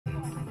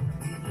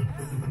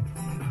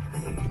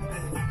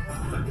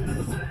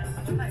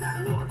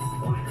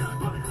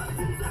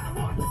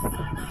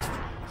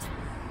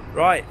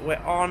Right, we're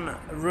en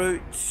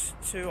route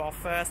to our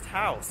first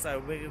house.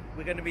 So we're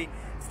going to be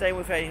staying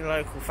with a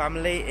local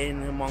family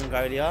in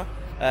Mongolia.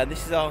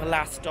 This is our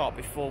last stop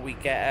before we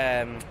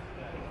get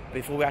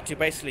before we have to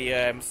basically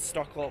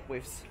stock up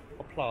with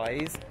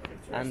supplies,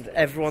 and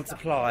everyone's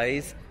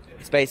supplies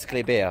is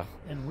basically beer.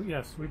 And we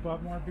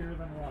bought more beer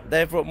than water.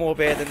 They've brought more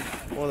beer than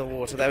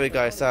water. There we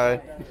go.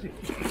 So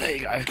there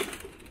you go.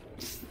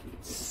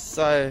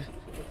 So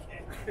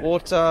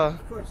water,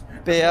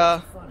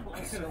 beer.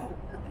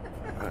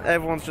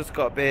 Everyone's just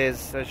got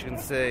beers, as you can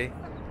see.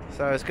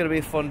 So it's going to be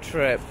a fun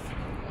trip.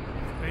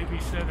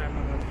 Babysit, I'm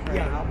gonna try.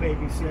 Yeah, I'll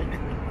babysit.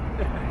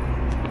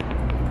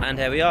 And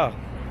here we are.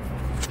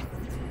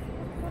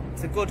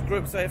 It's a good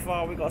group so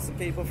far. We've got some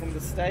people from the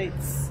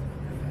States.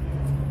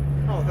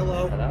 Oh,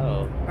 hello.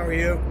 Hello. How are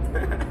you?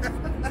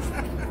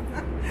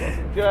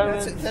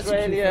 Germans, that's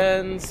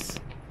Australians,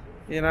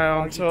 you know,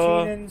 on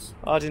tour.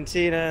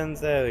 Argentinians,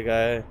 there we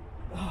go.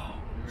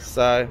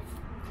 So,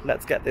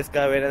 let's get this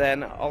going, and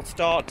then I'll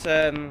start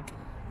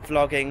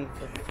vlogging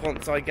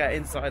once I get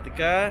inside the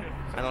ger,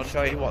 and I'll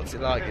show you what's it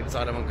like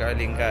inside a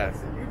Mongolian ger.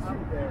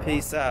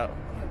 Peace out.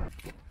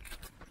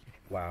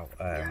 Wow,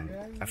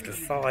 after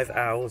 5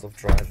 hours of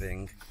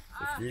driving,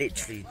 we've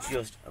literally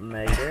just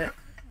made it.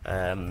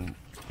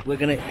 We're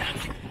gonna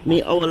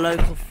meet our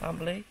local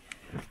family.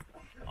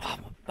 Oh,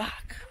 my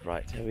back.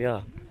 Right, here we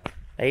are.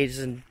 Ladies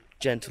and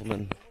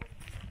gentlemen,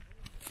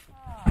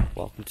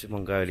 welcome to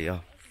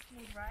Mongolia.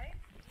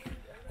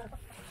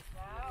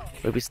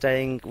 We'll be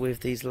staying with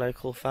these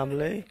local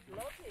family,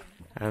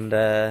 and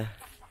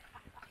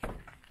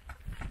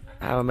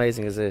how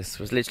amazing is this? It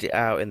was literally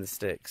out in the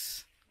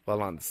sticks. Well,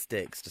 not in the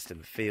sticks, just in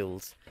the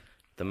fields,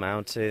 the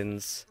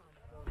mountains.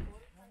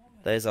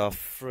 Those are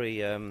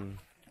three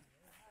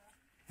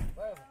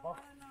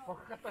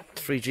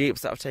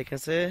jeeps that have taken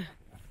us here,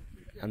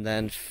 and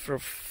then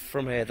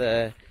from here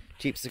the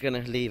jeeps are going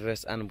to leave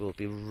us, and we'll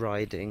be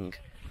riding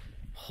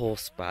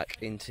horseback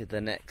into the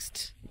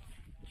next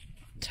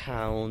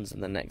towns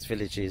and the next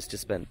villages to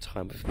spend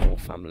time with more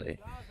family.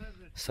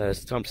 So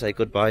it's time to say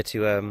goodbye to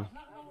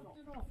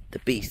the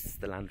beasts,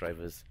 the Land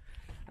Rovers,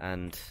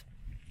 and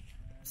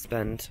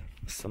spend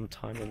some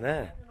time in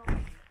there.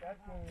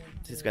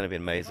 This is going to be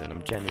amazing.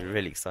 I'm genuinely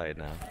really excited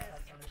now,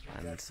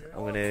 and I'm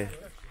going to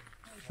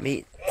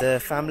meet the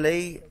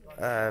family.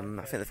 I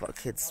think they've got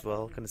kids as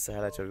well. Going to say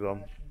hello to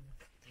everyone.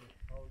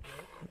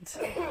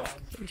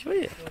 Enjoy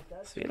it.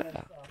 See you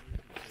later.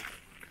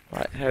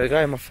 Right, here we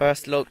go, my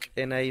first look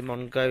in a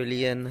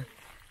Mongolian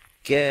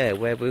ger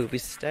where we'll be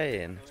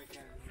staying.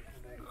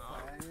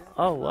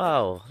 Oh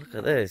wow, look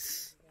at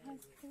this.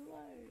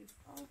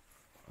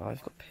 Oh,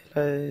 I've got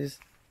pillows.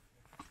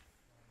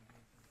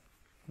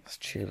 Let's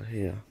chill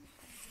here.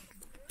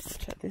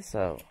 Check this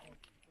out.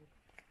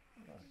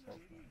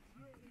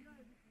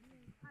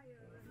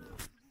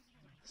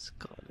 It's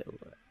got a little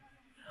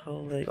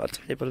hole there, got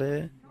a table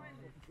here.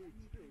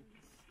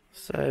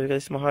 So we go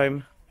to my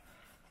home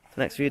for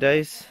the next few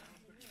days.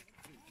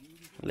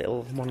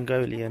 Little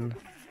Mongolian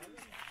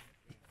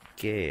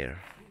gear.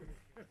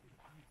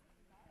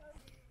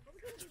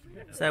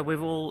 So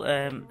we've all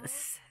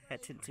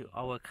set into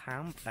our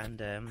camp,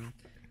 and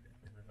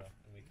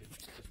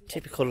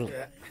typical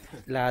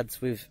lads,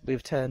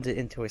 we've turned it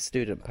into a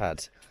student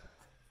pad.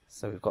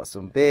 So we've got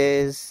some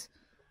beers,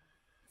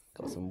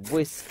 got some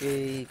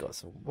whiskey, got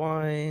some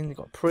wine,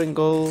 got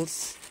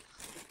Pringles,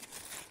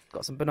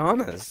 got some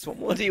bananas. What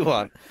more do you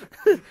want?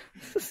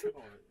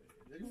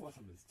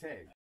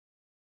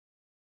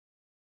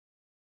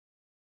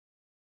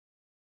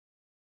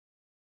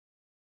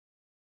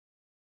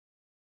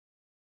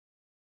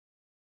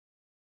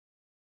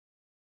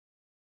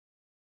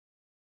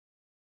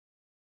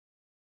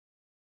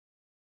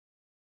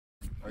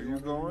 Are you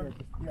going?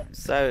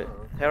 So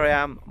here I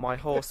am, my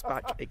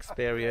horseback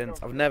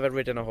experience. I've never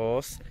ridden a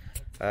horse.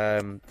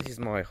 This is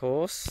my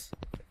horse.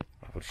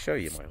 I will show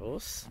you my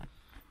horse.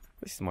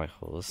 This is my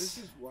horse. This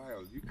is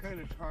wild. You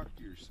kind of talk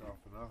to yourself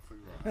an awful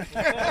lot.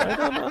 I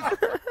don't know.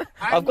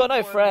 I've got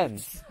no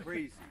friends.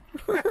 Crazy.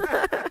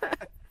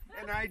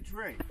 And I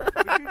drink. We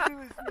can do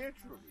this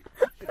naturally.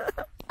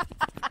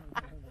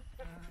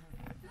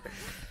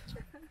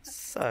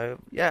 So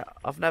yeah,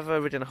 I've never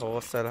ridden a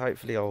horse, so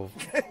hopefully it'll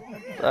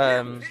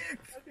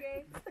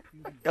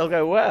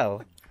go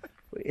well.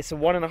 It's a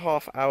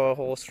 1.5 hour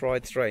horse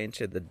ride straight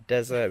into the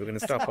desert. We're going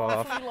to stop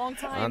off,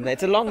 and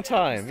it's a long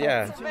time,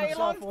 yeah.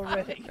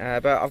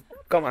 But I've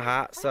got my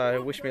hat,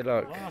 so wish me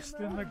luck.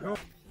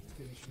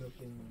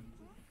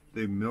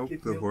 They milk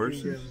the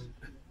horses?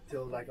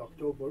 Till like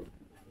October,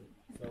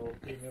 so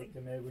they milk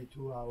them every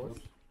 2 hours.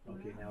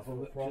 Okay, now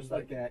from just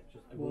like that,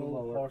 just a little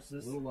lower,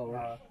 horses,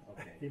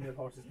 okay. Female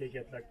horses, they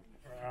get like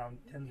around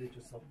 10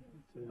 liters of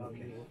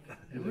milk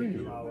every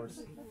 2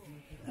 hours.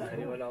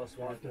 Anyone else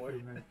want more?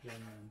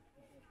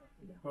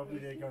 Probably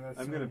they're gonna.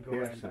 I'm gonna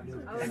pass on it.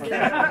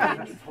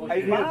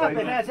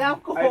 It has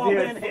alcohol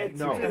in it.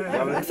 No,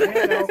 well, if it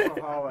had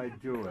alcohol,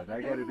 I'd do it.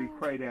 I gotta be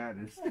quite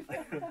honest.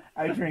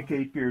 I drink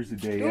 8 beers a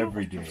day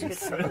every day.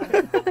 So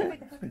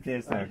but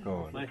that's not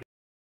going.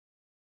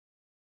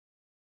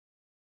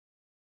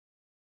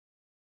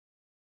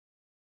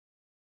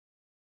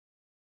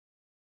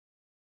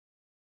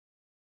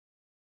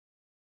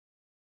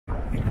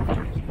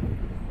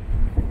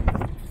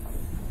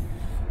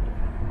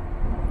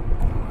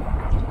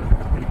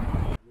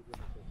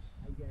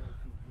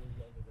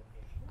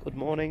 Good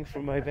morning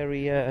from a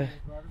very,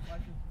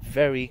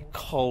 very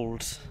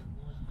cold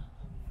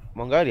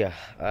Mongolia.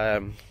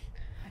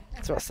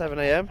 It's about 7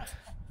 AM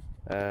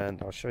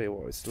and I'll show you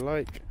what it's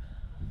like.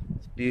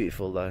 It's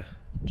beautiful though.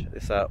 Check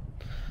this out.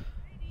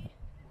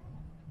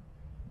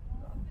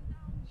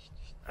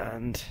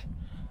 And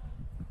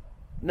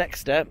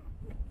next step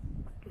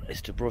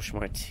is to brush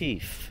my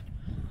teeth.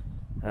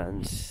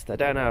 And they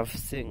don't have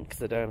sink,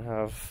 they don't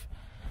have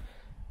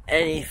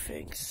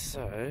anything,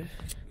 so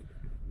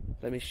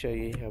let me show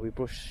you how we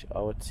brush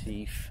our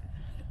teeth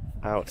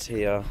out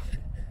here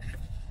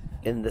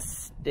in the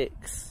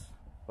sticks.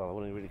 Well, I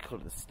wouldn't really call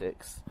it the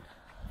sticks.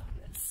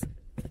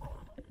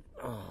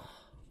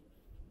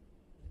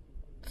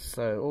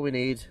 So all we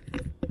need,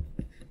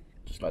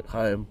 just like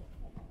home,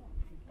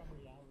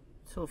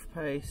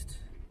 toothpaste.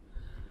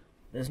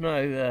 There's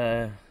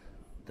no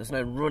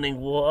running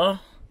water,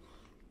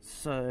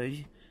 so,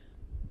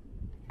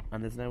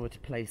 and there's nowhere to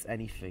place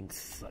anything.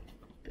 So like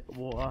a bit of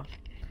water.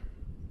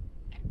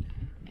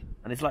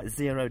 And it's like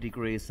 0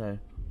 degrees, so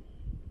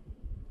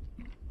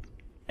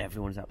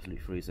everyone's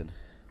absolutely freezing.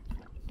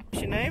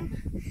 What's your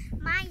name?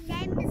 My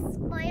name is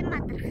Boy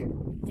Mother.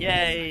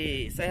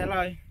 Yay! Say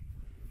hello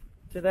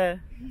to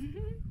there.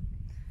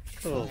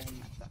 Cool.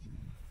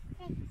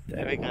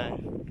 There we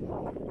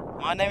go.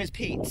 My name is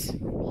Pete.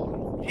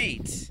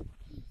 Pete.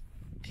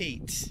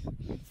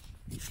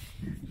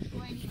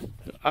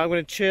 I'm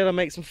gonna chill and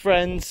make some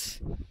friends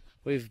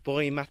with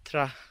Boy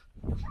Matra.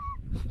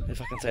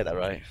 If I can say that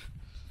right.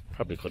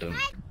 Probably couldn't.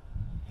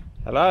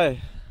 Hello,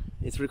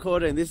 it's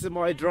recording. This is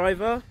my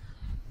driver.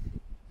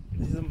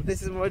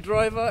 This is my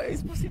driver.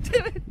 What's he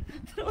doing?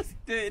 What's he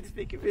doing? He's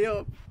picking me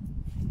up.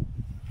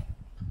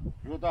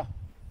 Oh,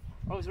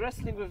 he's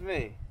wrestling with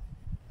me.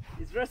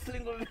 He's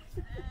wrestling with me.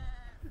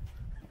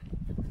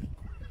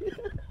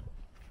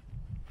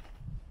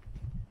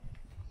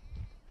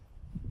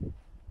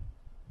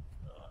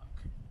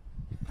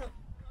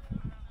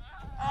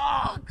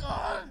 Oh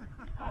God!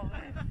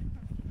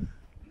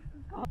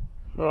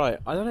 Right,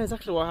 I don't know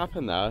exactly what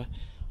happened there.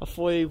 I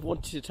thought he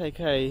wanted to take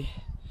a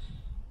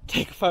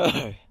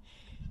photo,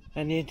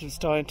 and he ended up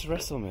starting to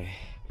wrestle me.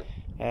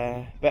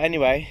 But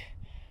anyway,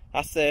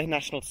 that's the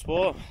national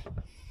sport,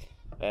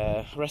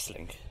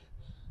 wrestling.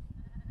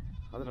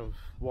 I don't know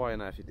why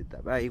on earth he did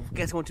that, but I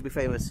guess he wanted to be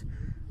famous.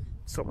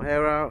 Sort my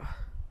hair out,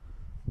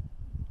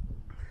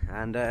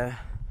 and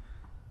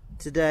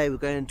today we're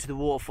going to the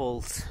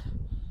waterfalls,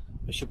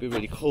 which should be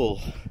really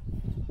cool.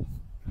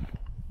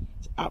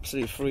 It's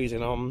absolutely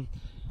freezing. I'm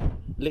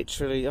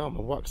literally, my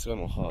wax is going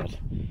all hard.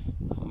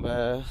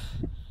 I'm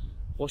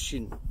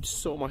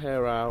sort my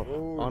hair out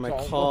on a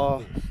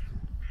car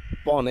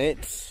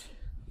bonnet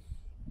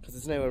because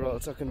there's nowhere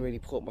else I can really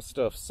put my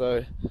stuff.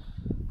 So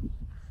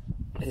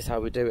this is how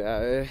we do it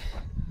out here.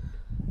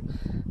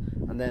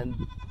 And then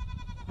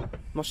I'm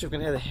not sure if you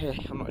can hear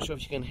I'm not sure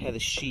if you can hear the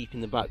sheep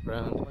in the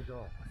background,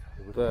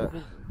 but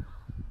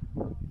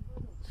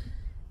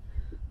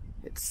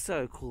it's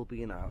so cool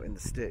being out in the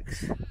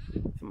sticks.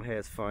 My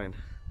hair's fine.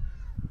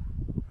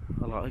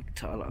 I like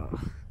Tyler.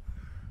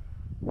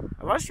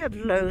 I've actually had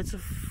loads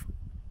of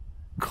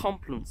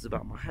compliments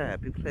about my hair.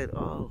 People said,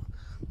 "Oh,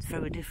 it's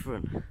very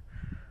different."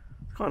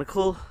 It's kind of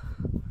cool.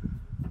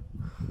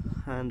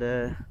 And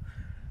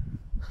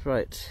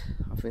right,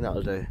 I think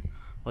that'll do.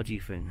 What do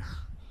you think?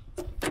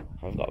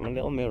 I've got my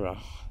little mirror.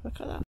 Look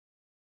at that.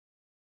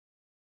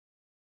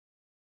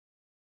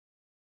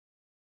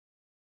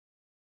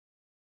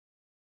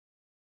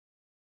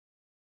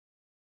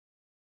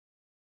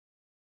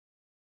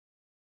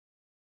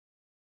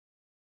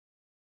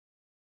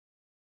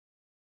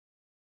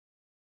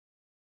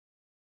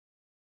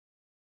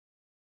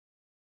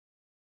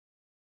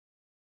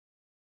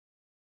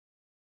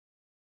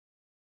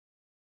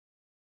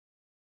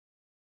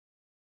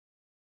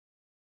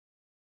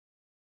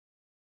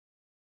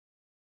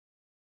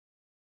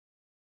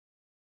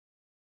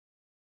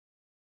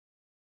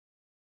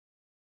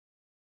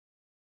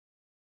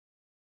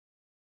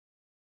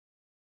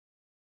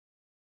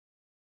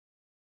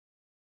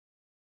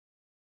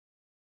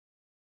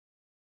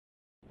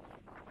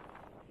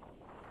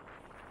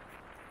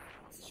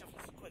 Let's just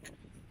have a quick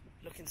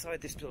look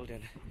inside this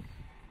building.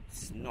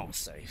 It's not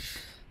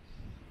safe.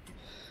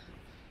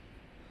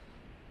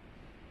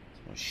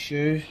 It's my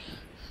shoe.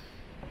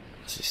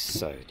 This is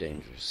so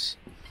dangerous.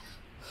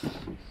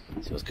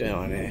 See what's going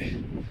on here.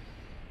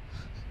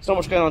 There's not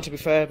much going on, to be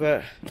fair,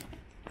 but you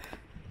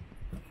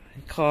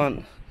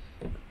can't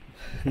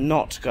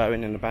not go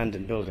in an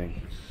abandoned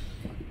building.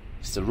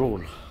 It's the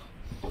rule.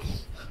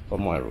 Well,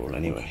 my rule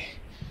anyway.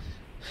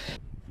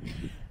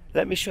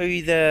 Let me show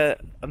you the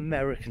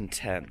American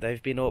tent.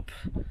 They've been up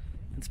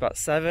since about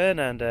 7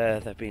 and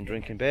they've been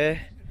drinking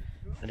beer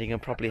and you can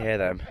probably hear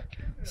them.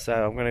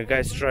 So I'm going to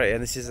go straight in.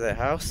 This is their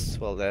house,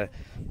 well, their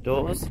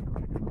doors.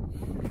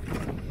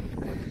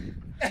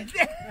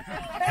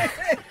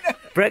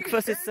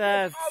 Breakfast is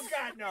served. Oh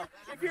God, no!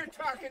 If you're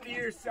talking to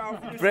yourself,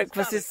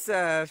 Breakfast is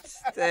served.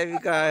 There we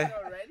go.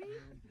 Already?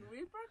 We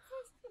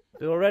breakfast?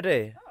 You all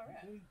ready?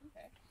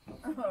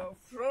 Oh,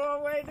 throw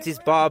away This is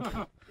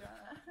Bob.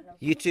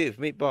 You too,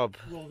 meet Bob.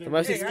 The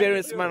most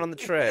experienced man on the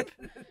trip.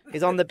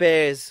 He's on the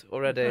beers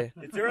already.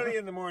 It's early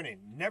in the morning.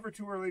 Never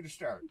too early to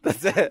start.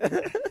 That's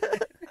it.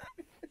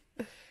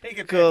 Take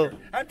a Cool.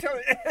 picture. I'm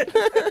telling you.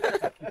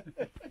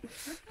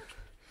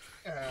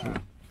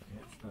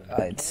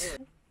 Right.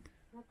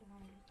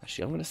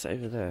 Actually, I'm going to sit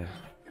over there.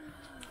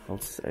 I'll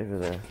sit over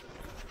there.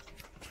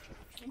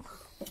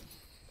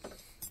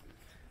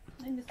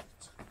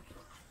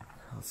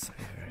 I'll sit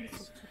over here.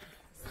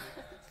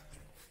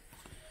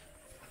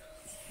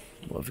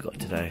 What have we got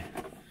today?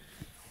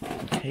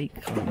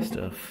 Cake kind of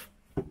stuff.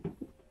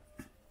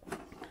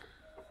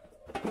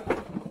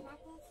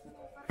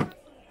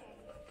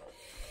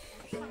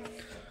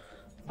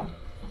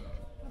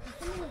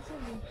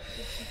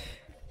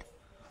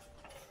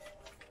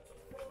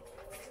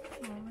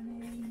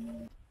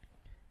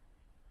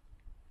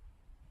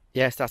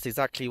 Yes, that's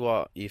exactly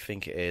what you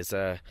think it is.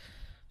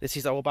 This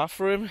is our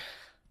bathroom.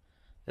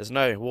 There's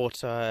no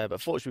water,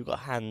 but fortunately we've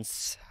got hand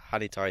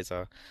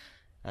sanitizer.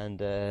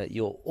 And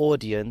your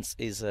audience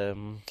is a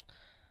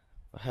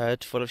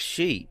herd full of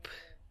sheep.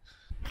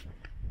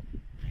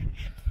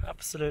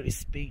 Absolutely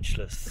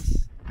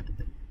speechless.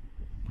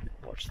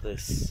 Watch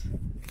this.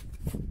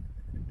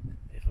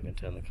 If I can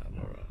turn the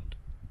camera around.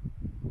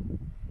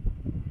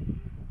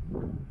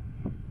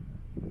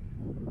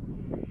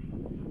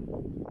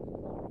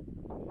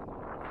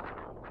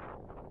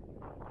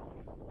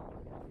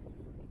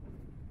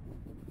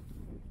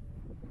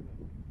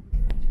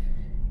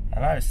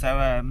 Hello,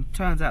 so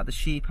turns out the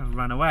sheep have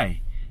run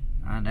away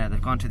and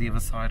they've gone to the other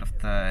side of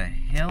the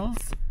hills.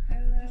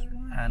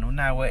 And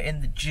now we're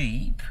in the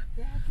Jeep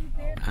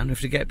and we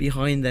have to get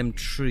behind them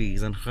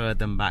trees and herd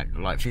them back,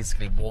 like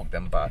physically walk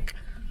them back.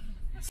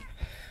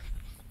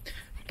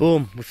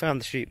 Boom, we found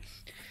the sheep.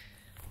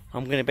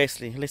 I'm going to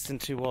basically listen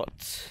to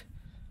what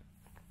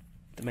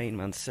the main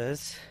man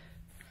says.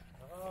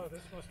 Oh,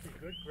 this must be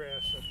good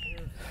grass up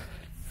here.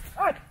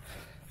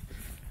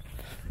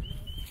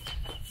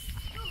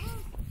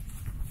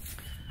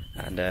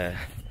 And I'm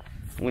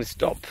going to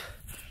stop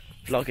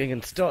vlogging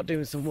and start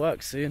doing some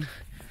work soon.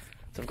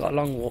 So I've got a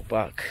long walk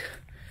back.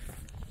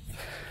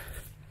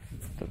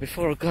 But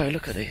before I go,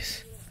 look at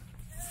this.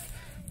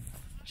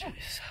 Check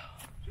this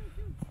out.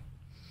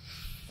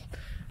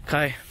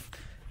 Okay,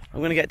 I'm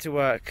going to get to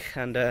work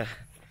and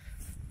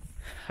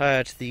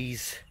herd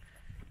these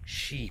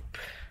sheep.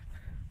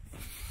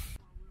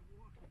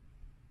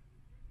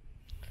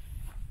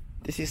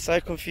 This is so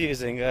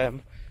confusing.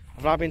 I've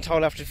now been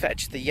told I have to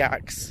fetch the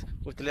yaks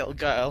with the little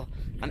girl,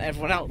 and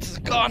everyone else has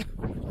gone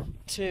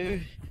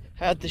to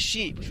herd the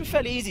sheep, which was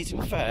fairly easy to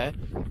be fair.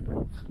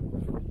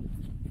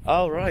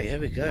 Oh right, here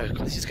we go.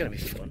 God, this is going to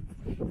be fun.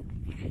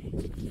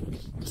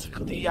 So we've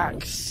got the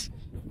yaks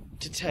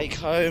to take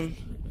home.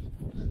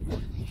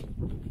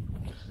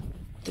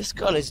 This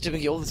girl is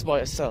doing all this by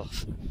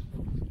herself.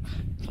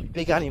 Like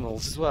big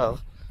animals as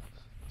well.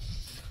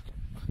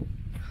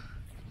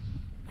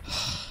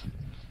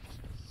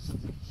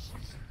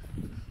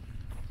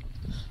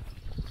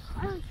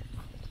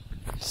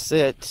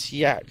 Sit,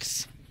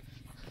 yaks.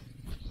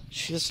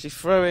 She's actually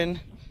throwing.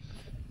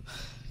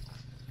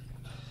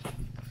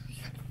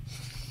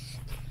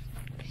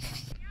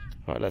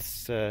 Right,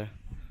 let's. Oh,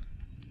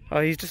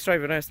 he's just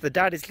driving us. The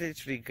dad is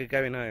literally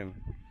going home.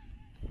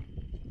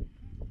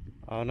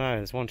 Oh no,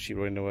 there's one sheep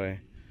running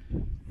away.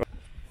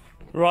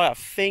 Right, I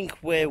think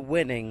we're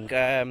winning.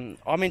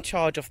 I'm in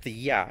charge of the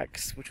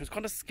yaks, which was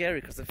kind of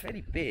scary because they're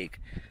fairly big.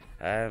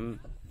 I'm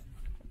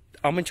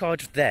in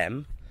charge of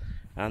them.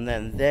 And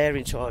then they're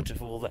in charge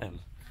of all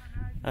them.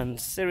 And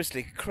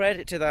seriously,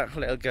 credit to that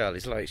little girl.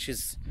 It's like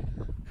she's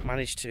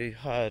managed to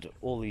herd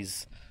all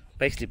these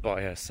basically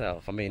by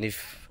herself. I mean,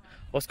 if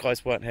us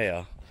guys weren't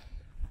here,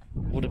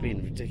 it would have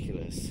been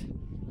ridiculous.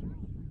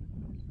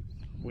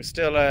 We're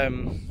still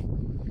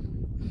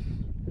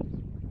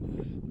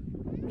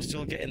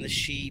getting the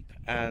sheep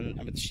and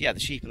the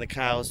sheep and the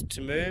cows to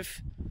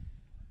move.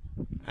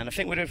 And I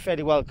think we're doing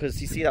fairly well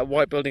because you see that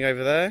white building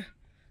over there?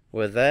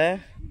 We're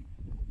there.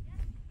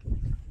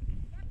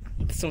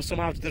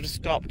 Somehow they just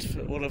stopped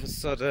all of a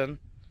sudden,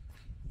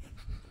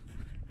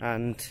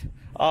 and some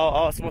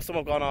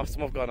have gone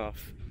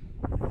off.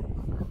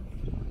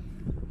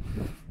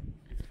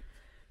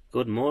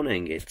 Good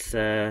morning. It's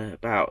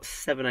about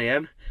 7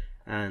 AM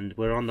and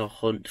we're on the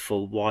hunt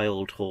for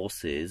wild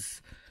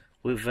horses.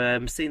 We've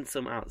seen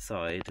some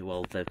outside.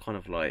 Well, they've kind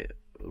of like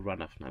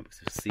run off now because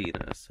they've seen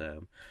us.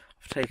 I've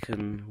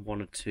taken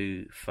 1 or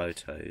 2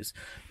 photos.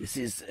 This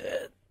is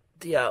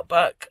the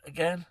outback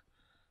again.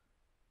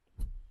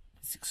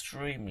 It's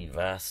extremely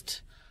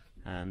vast,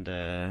 and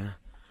to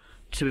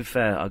be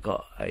fair, I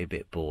got a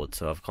bit bored,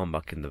 so I've gone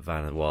back in the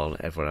van while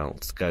everyone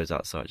else goes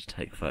outside to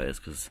take photos.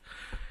 Because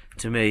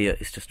to me,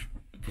 it's just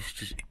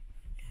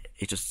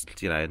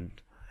you know,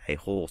 a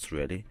horse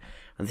really.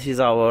 And this is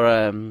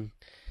our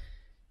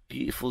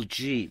beautiful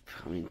Jeep.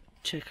 I mean,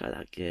 check out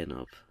that gear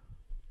knob.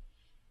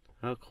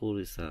 How cool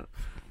is that?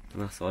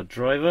 And that's our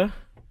driver,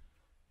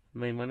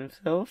 main man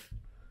himself.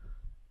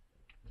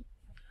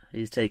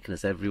 He's taken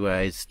us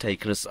everywhere. He's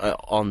taken us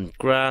on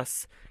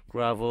grass,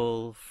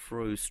 gravel,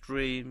 through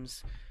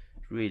streams.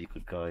 Really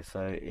good guy.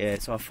 So yeah,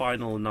 it's our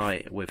final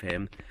night with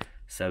him.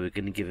 So we're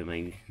going to give him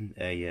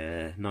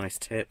a nice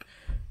tip.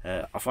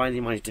 I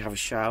finally managed to have a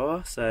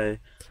shower, so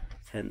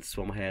hence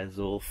why my hair is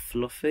all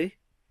fluffy.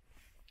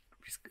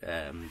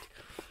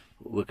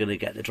 We're going to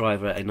get the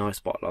driver a nice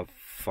bottle of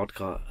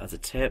vodka as a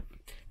tip.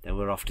 Then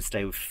we're off to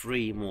stay with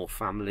 3 more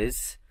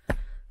families,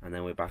 and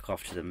then we're back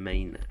off to the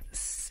main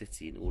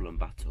city in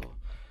Ulaanbaatar.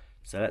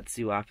 So let's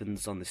see what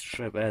happens on this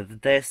trip.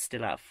 They're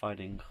still out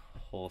finding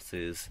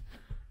horses.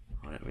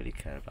 I don't really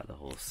care about the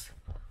horse.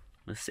 I'm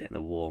going to sit in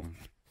the warm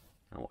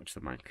and watch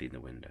the man clean the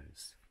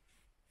windows.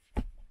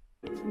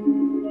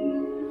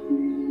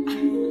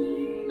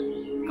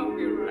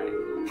 Copyright.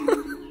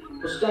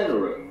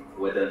 Postelero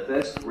were the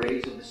first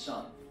rays of the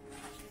sun.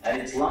 At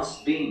its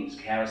last beams,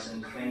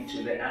 Harrison claimed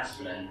to the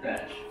Aspen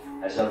bench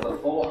has over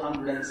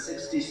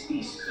 460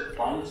 species of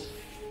plants,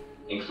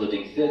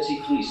 including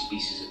 33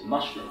 species of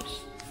mushrooms,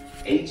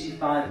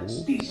 85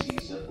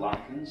 species of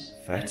lichens,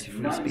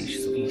 33 and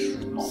species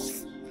of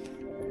mushrooms.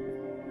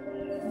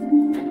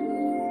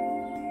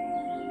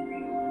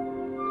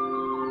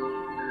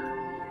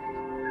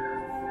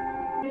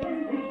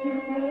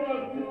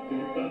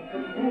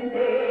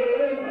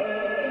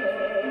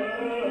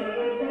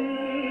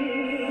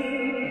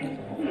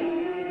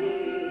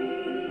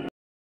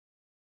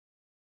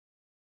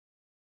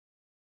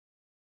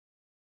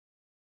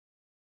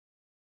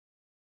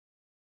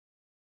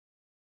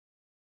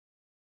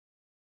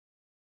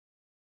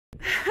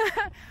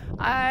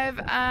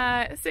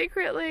 I've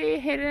secretly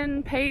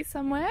hidden Pete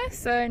somewhere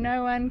so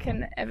no one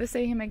can ever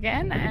see him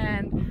again,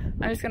 and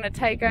I'm just going to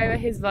take over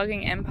his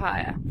vlogging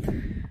empire.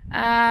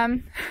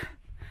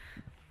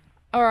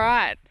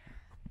 Alright,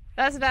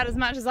 that's about as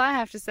much as I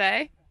have to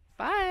say.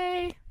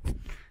 Bye!